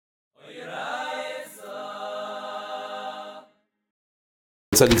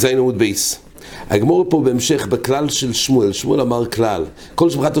צדיק זין עמוד בייס. הגמור פה בהמשך בכלל של שמואל. שמואל אמר כלל, כל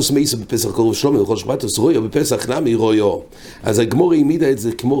שבחתוס מייסו בפסח קורב שלומי, וכל שבחתוס רויו בפסח נמי רויו. אז הגמור העמידה את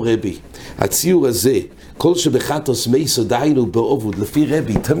זה כמו רבי. הציור הזה, כל שבחתוס מייסו דהיינו בעובוד, לפי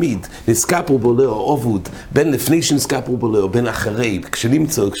רבי, תמיד נסקפרו בו לאו עובוד, בין לפני שנסקפרו בו לאו, בין אחרי,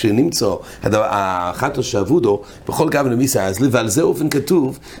 כשנמצא החתוס שעבודו, בכל גב נמיסה, אז ועל זה אופן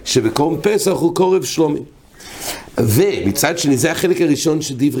כתוב שבקורם פסח הוא קורב שלומי. ומצד שני זה החלק הראשון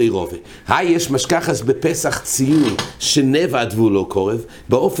של דברי רובה. יש משכחס בפסח ציור שנבד והוא לא קורב,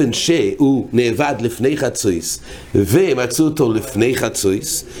 באופן שהוא נאבד לפני חצויס ומצאו אותו לפני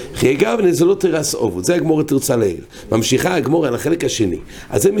חצויס, אגב זה לא תרס עובוד, זה הגמור תרצה לעיל. ממשיכה הגמור על החלק השני.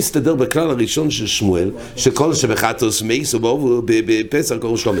 אז זה מסתדר בכלל הראשון של שמואל, שכל שבחתוס מייס בפסח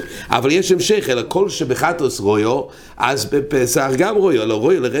קורב שלומי, אבל יש המשך, אלא כל שבחתוס רויו, אז בפסח גם רויו, לא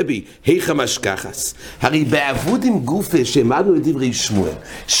רויו לרבי היכא משכחס. הרי בעבודים גופה שהעמדנו את דברי שמואל,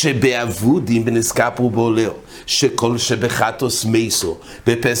 שבעבודים בנסקפרו בו לאו, שכל שבחתוס מייסו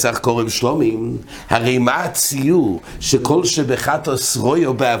בפסח קורב שלומים, הרי מה הציור שכל שבחתוס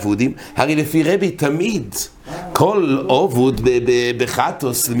רויו בעבודים? הרי לפי רבי תמיד כל עובוד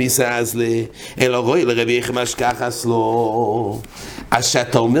בחתוס למיסה אז אלא רויו לרבי איך משכחס לו. אז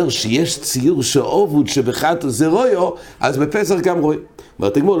שאתה אומר שיש ציור שעובוד שבחתוס זה רויו, אז בפסח גם רויו.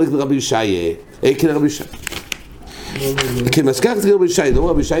 אומרת הגמור הולכת לרבי ישעיה, כן רבי ישעיה, כן, משכח זה רבי ישעיה, דומה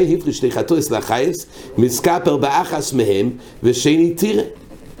רבי ישעיה הפריש שתי חתוס לחייס, מסקפר באחס מהם ושני תירא.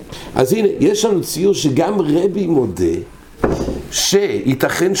 אז הנה, יש לנו ציור שגם רבי מודה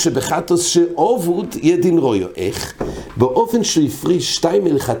שייתכן שבחתוס שעובוד יהיה דין רויו. איך? באופן שהוא הפריש שתיים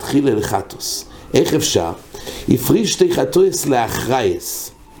מלכתחילה לחתוס. איך אפשר? הפריש שתי חתוס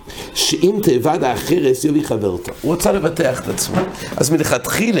לאחרייס, שאם תאבד האחרס יובי חברתו. הוא רוצה לבטח את עצמו. אז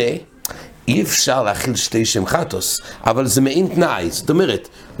מלכתחילה אי אפשר להכיל שתי שם חתוס, אבל זה מעין תנאי. זאת אומרת,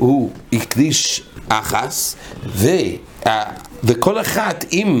 הוא הקדיש אחס, וכל אחת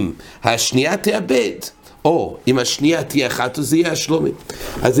אם השנייה תאבד, או אם השנייה תהיה חתוס, זה יהיה השלומי.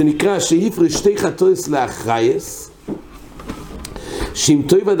 אז זה נקרא שהפריש שתי חתוס לאחרייס, שאם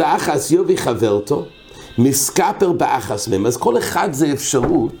תאבד האחס יובי חברתו, מסקפר באחס מהם. אז כל אחד זה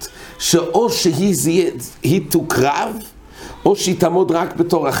אפשרות שאו שהיא תוקרב, או שהיא תעמוד רק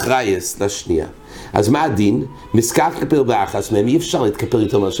בתור אחרייס לשנייה. אז מה הדין? מסקפר באחס מהם, אי אפשר להתכפר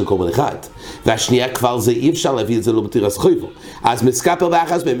איתו מה של קורבן אחד. והשנייה כבר זה, אי אפשר להביא את זה לא בתירס חויבו. אז מסקפר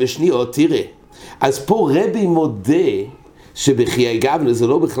באחס מהם ושניות תראה. אז פה רבי מודה שבחיי גבנה זה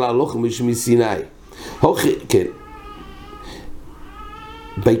לא בכלל לא חמיש מסיני. כן.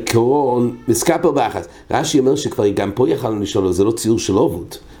 בעיקרון, מסקפר באחס. רש"י אומר שכבר גם פה יכלנו לשאול לו, זה לא ציור של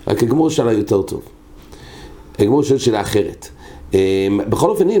עובוד. רק הגמור שאלה יותר טוב. הגמור שואל שאלה אחרת. בכל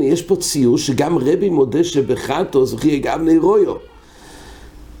אופן, הנה, יש פה ציור שגם רבי מודה שבחתוס וכי גם נרויו.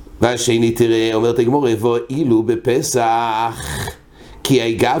 והשני תראה, אומרת הגמור, יבוא אילו בפסח, כי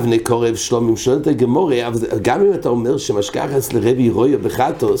היגבנה קורב שלומים. שואלת הגמור, גם אם אתה אומר שמשכחס לרבי רויו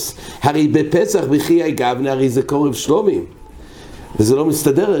בחתוס, הרי בפסח וכי היגבנה, הרי זה קורב שלומים. וזה לא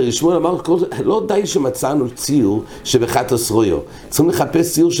מסתדר. שמואל אמר, לא די שמצאנו ציור שבחתוס רויו, צריכים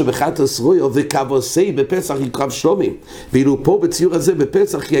לחפש ציור שבחתוס רויו וכבוסי בפסח יקרב שלומים, ואילו פה בציור הזה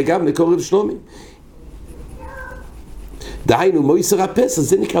בפסח יגם לקורב שלומים. דהיינו מויסר הפסח,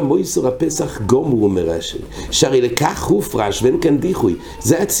 זה נקרא מויסר הפסח גומור, אומר רש"י, שהרי לכך הופרש ואין כאן דיחוי.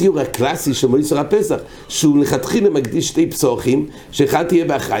 זה הציור הקלאסי של מויסר הפסח, שהוא לכתחילה מקדיש שתי פסוחים, שאחד תהיה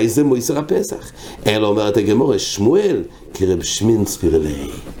באחראי, זה מויסר הפסח. אלא אומרת הגמרא, שמואל כרב שמין ספירלי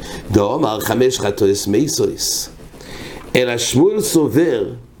דאמר 5 חתוס מייסויס, אלא שמואל סובר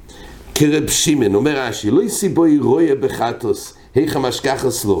כרב שמעון. אומר רש"י, לא יסיבוי רויה בחתוס היכא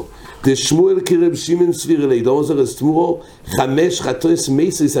משכחס לו, דשמואל כרב שמעון ספירלי דאמר זה רסתמורו 5 חתוס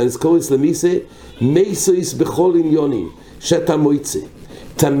מייסויס, הנזכורס למיסה מייסויס בכל עניונים שאתה מויצא.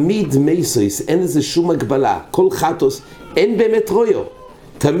 תמיד מייסויס, אין איזה שום הגבלה, כל חתוס אין באמת רויו,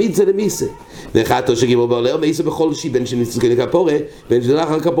 תמיד זה למיסה. וחתוס שגיבור בעולר מייסה בכל שי, בין שניסוקי לכפורה, בין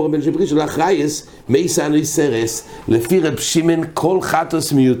שלאחר כפורה, בין שברי שלאחרייס, מייסה אנריסרס. לפי רב שמעון כל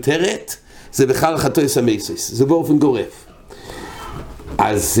חתוס מיותרת זה בכלל חתוס המייסויס, זה באופן גורף.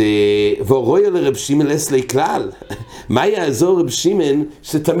 אז ורויה לרב שמעון לסלי כלל. מה יעזור רב שמעון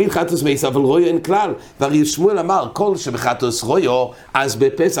שתמיד חתוס מייסה אבל רויה אין כלל? והרי שמואל אמר כל שבחתוס רויה אז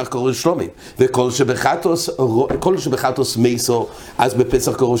בפסח קורא שלומים, וכל שבחתוס מייסו אז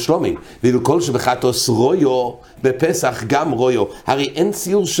בפסח קורא שלומים, ואילו כל שבחתוס רויה בפסח גם רויה. הרי אין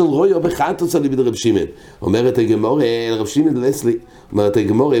ציור של רויה בחתוס על ידי רב שמעון. אומרת הגמרא רב שמעון לסלי, אומרת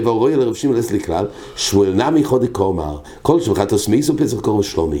הגמור, ורואי לרב שמעון לס לכלל, שמואל נמי חודי קומר, כל שבחטוס מייסו פסח קורב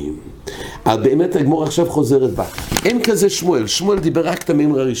שלומים. אבל באמת הגמור עכשיו חוזרת בה. אין כזה שמואל, שמואל דיבר רק את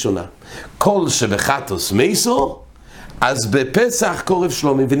המימרה הראשונה. כל שבחטוס מייסו, אז בפסח קורב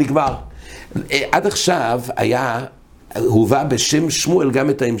שלומים, ונגמר. עד עכשיו היה, הובא בשם שמואל גם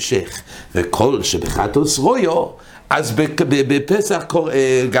את ההמשך. וכל שבחטוס רויו, אז בפסח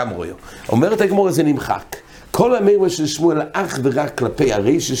גם רויו. אומרת הגמור, זה נמחק. כל המימרה של שמואל אך ורק כלפי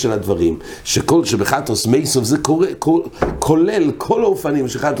הרישה של הדברים, שכל שבחטוס מייסו, זה כולל כל האופנים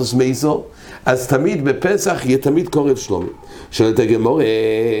של חטוס מייסו, אז תמיד בפסח יהיה תמיד קורב שלומים. שואלת הגמור,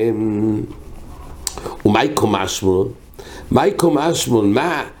 ומאי קומאשמון? מאי קומאשמון?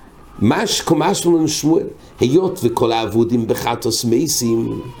 מה שקומאשמון שמואל? היות וכל העבודים בחטוס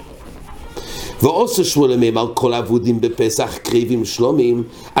מייסים, ועושה שמואל אמר כל העבודים בפסח קריבים שלומים,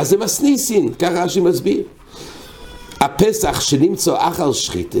 אז זה מסניסין, ככה רש"י מסביר. הפסח שנמצא אחר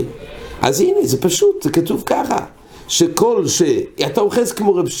שחיתה, אז הנה, זה פשוט, זה כתוב ככה, שכל אתה אוחז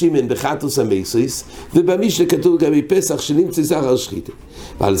כמו רב שמעון בחטוס המייסויס, ובמשנה כתוב גם בפסח שנמצא אחר שחיתה.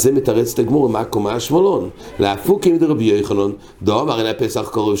 ועל זה מתרץ את הגמור, מה קומה השמולון? להפוקים דרבי יוחנן, דו אמר אין הפסח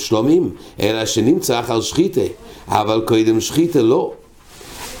קורב שלומים, אלא שנמצא אחר שחיתה, אבל קודם שחיתה לא.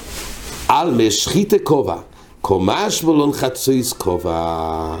 על משחיתה כובע, קומה השמולון חצויס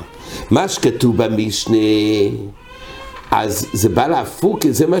כובע. מה שכתוב במשנה, אז זה בא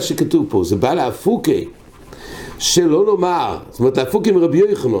להפוקה, זה מה שכתוב פה, זה בא להפוקה, שלא לומר, זאת אומרת להפוקה מרבי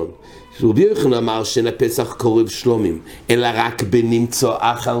יוחנן, רבי יוחנן אמר שאין הפסח קורב שלומים, אלא רק בנמצא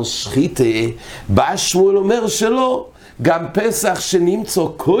אחר שחיתה, בא שמואל אומר שלא, גם פסח שנמצא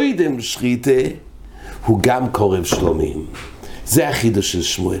קודם שחיתה, הוא גם קורב שלומים. זה החידוש של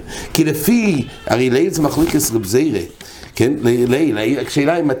שמואל, כי לפי, הרי ליל זה מחלוקת רב זירא, כן, ליל,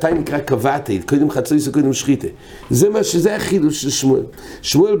 השאלה היא מתי נקרא קבעתי, קודם חצויס או קודם שחיתה. זה החידוש של שמואל.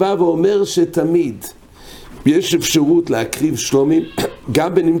 שמואל בא ואומר שתמיד יש אפשרות להקריב שלומים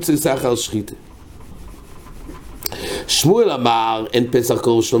גם בנמצא אחר שחיתה. שמואל אמר אין פסח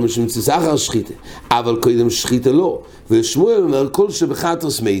קורב שלומים שנמצא אחר שחיתה, אבל קודם שחיתה לא. ושמואל אומר כל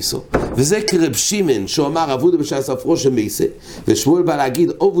שבחטוס מייסו, וזה כרב שמעון שהוא אמר עבודה בשעה ספרושה מייסה, ושמואל בא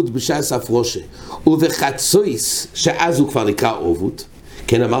להגיד עובוד בשעה ספרושה, ובחצויס שאז הוא כבר נקרא עובוד.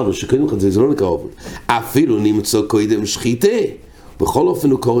 כן, אמרנו שקודם חצויס זה לא נקרא עובוד, אפילו נמצא קודם שחיתה, בכל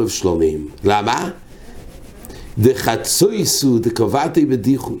אופן הוא קורב שלומים. למה? דחצויס הוא דקבעתי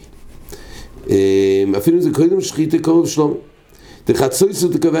בדיחוי, אפילו זה קודם שחיתה קורב שלומים, דחצויס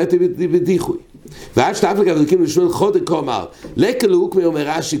הוא דקבעתי בדיחוי. ועד שתאף לגב דקים לשמואל חודק אמר לקלוק מאומר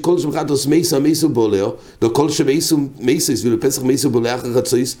רש"י כל שבחטוס מייסו מייסו בולאו, וכל שמייסו מייסו ולפסח מייסו בולאו אחר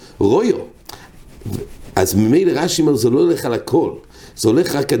חצויס רויו. אז ממילא רש"י אומר זה לא הולך על הכל, זה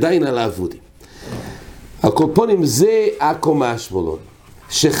הולך רק עדיין על העבודים. הקופונים זה הקומה השמולון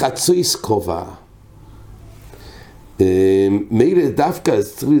שחצויס כובע, מילא דווקא, זה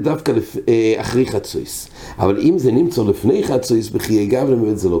צריך להיות דווקא אחרי חצויס, אבל אם זה נמצא לפני חצויס בחיי גב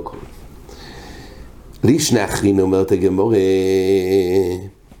באמת זה לא קורה. לי שני אחרין אומרת הגמור,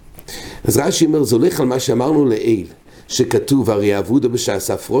 אז רש"י אומר זה הולך על מה שאמרנו לעיל, שכתוב הרי עבודה בשעה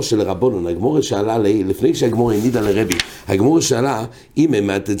ספרו של רבונון. הגמור שאלה לעיל, לפני שהגמור העמידה לרבי, הגמור שאלה אם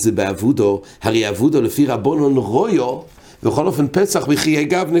אמדת את זה בעבודו, הרי עבודו לפי רבונון רויו, בכל אופן פסח בחיי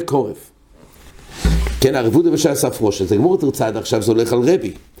גב נקורב. כן, עבודה בשעה ספרו של זה הגמור תרצה עד עכשיו זה הולך על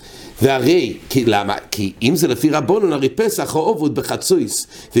רבי. והרי, למה? כי אם זה לפי רבונון, הרי פסח או עובוד בחצויס,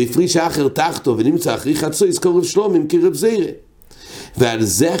 והפריש האחר תחתו ונמצא אחרי חצויס קורב שלומים כרב זירא. ועל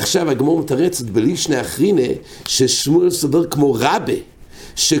זה עכשיו הגמור מתרצת בלי שני אחרינה, ששמואל סובר כמו רבי,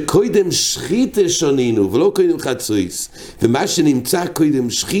 שקודם שחיתה שונינו ולא קודם חצויס, ומה שנמצא קודם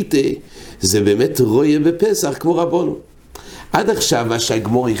שחיתה זה באמת רויה בפסח כמו רבונון. עד עכשיו מה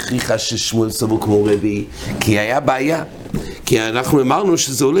שהגמור הכריחה ששמואל סבור כמו רבי, כי היה בעיה, כי אנחנו אמרנו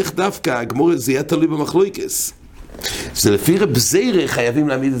שזה הולך דווקא, הגמור זה יהיה תלוי במחלוקס, זה לפי רב זירא חייבים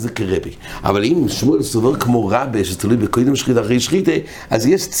להעמיד את זה כרבי, אבל אם שמואל סובר כמו רבי שתלוי בקודם שחיתה אחרי שחיתה, אז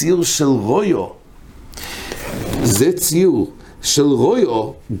יש ציור של רויו, זה ציור של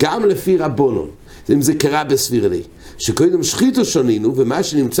רויו גם לפי רבונון, אם זה קרה בסביר לי, שקודם שחיתו שונינו, ומה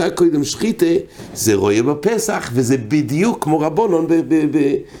שנמצא קודם שחיתה זה רויה בפסח, וזה בדיוק כמו רבונון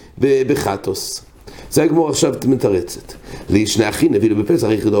בחטוס. זה הגמור עכשיו מתרצת. לי שני אחים נביא לו בפסח,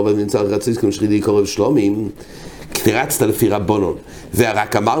 יחידו עובד ונמצא רצויס כמו שחיתי קורב שלומים, תרצת לפי רבונון,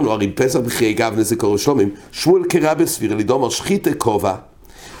 ורק אמרנו, הרי פסח בחיי גב נזה קורב שלומים, שמואל קרא בסביר לי, דומר שחיתה כובע,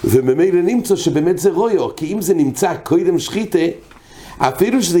 וממילא נמצא שבאמת זה רויו, כי אם זה נמצא קודם שחיתה,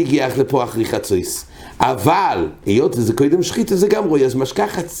 אפילו שזה הגיע לפה אחרי חצויס, אבל היות וזה קודם שחיתה זה גם רויו, אז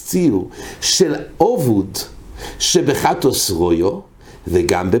משכח הציור של עובוד שבחטוס רויו,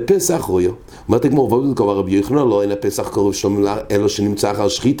 וגם בפסח רויו. אומרת הגמור, ועוד כבר רבי יוחנן לא, אין הפסח קרוב שלום אלו שנמצא אחר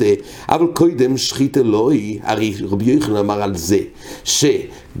שחיתה, אבל קודם שחיתה לא היא, הרי רבי יוחנן אמר על זה,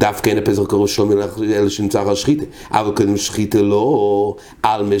 שדווקא אין הפסח קרוב שלום אלו שנמצא אחר שחיתה, אבל קודם שחיתה לא,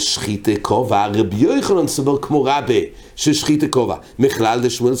 על משחיתה כובע, רבי יוחנן סובר כמו רבי, ששחיתה כובע, מכלל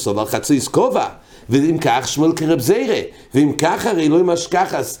דשמואל סובר חצויס כובע, ואם כך שמואל כרב זירא, ואם כך הרי לא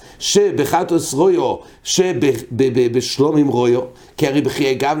ימשכחס שבחטוס רויו, שבשלום עם רויו, כי הרי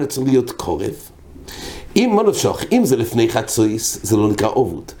בחיי גבנה צריך להיות קורב. אם מונופשוך, אם זה לפני חצויס, זה לא נקרא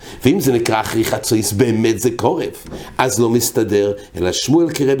עובוד, ואם זה נקרא אחרי חצויס, באמת זה קורב, אז לא מסתדר, אלא שמואל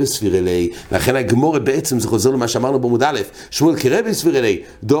כרבי סביר אלי, לכן הגמורה בעצם זה חוזר למה שאמרנו בעמוד א', שמואל כרבי סביר אלי,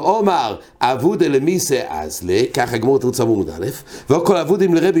 דו אומר, עבוד אלמיסה אזלה, כך הגמורה תרצה בעמוד א', וכל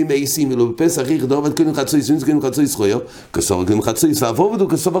עבודים לרבי מייסים, אלו בפסח ריך, דו עבד קודם חצויס, ואם זה קודם חצויס רויו, כסובר קודם חצויס, ועבוד הוא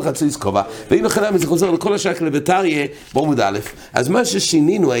כסובר חצויס כובע, ואם לכן זה חוזר לכל השקל בטריה בעמוד א', אז מה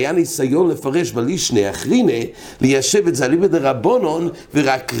ששינינו היה ניסיון לפרש בלישנה אחרינה, ליישב את זה על לימוד רבונון,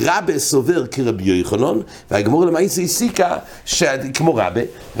 ורק רבי סובר כרבי יוחנן, והגמור למעשה הסיקה כמו רבי,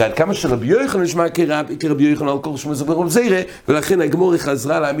 ועד כמה שרבי יוחנן נשמע כרבי יוחנן על כל שמואל סובר רבי זירא, ולכן הגמור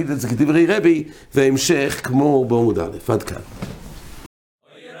חזרה להעמיד את זה כדברי רבי, והמשך כמו בעמוד א'. עד כאן.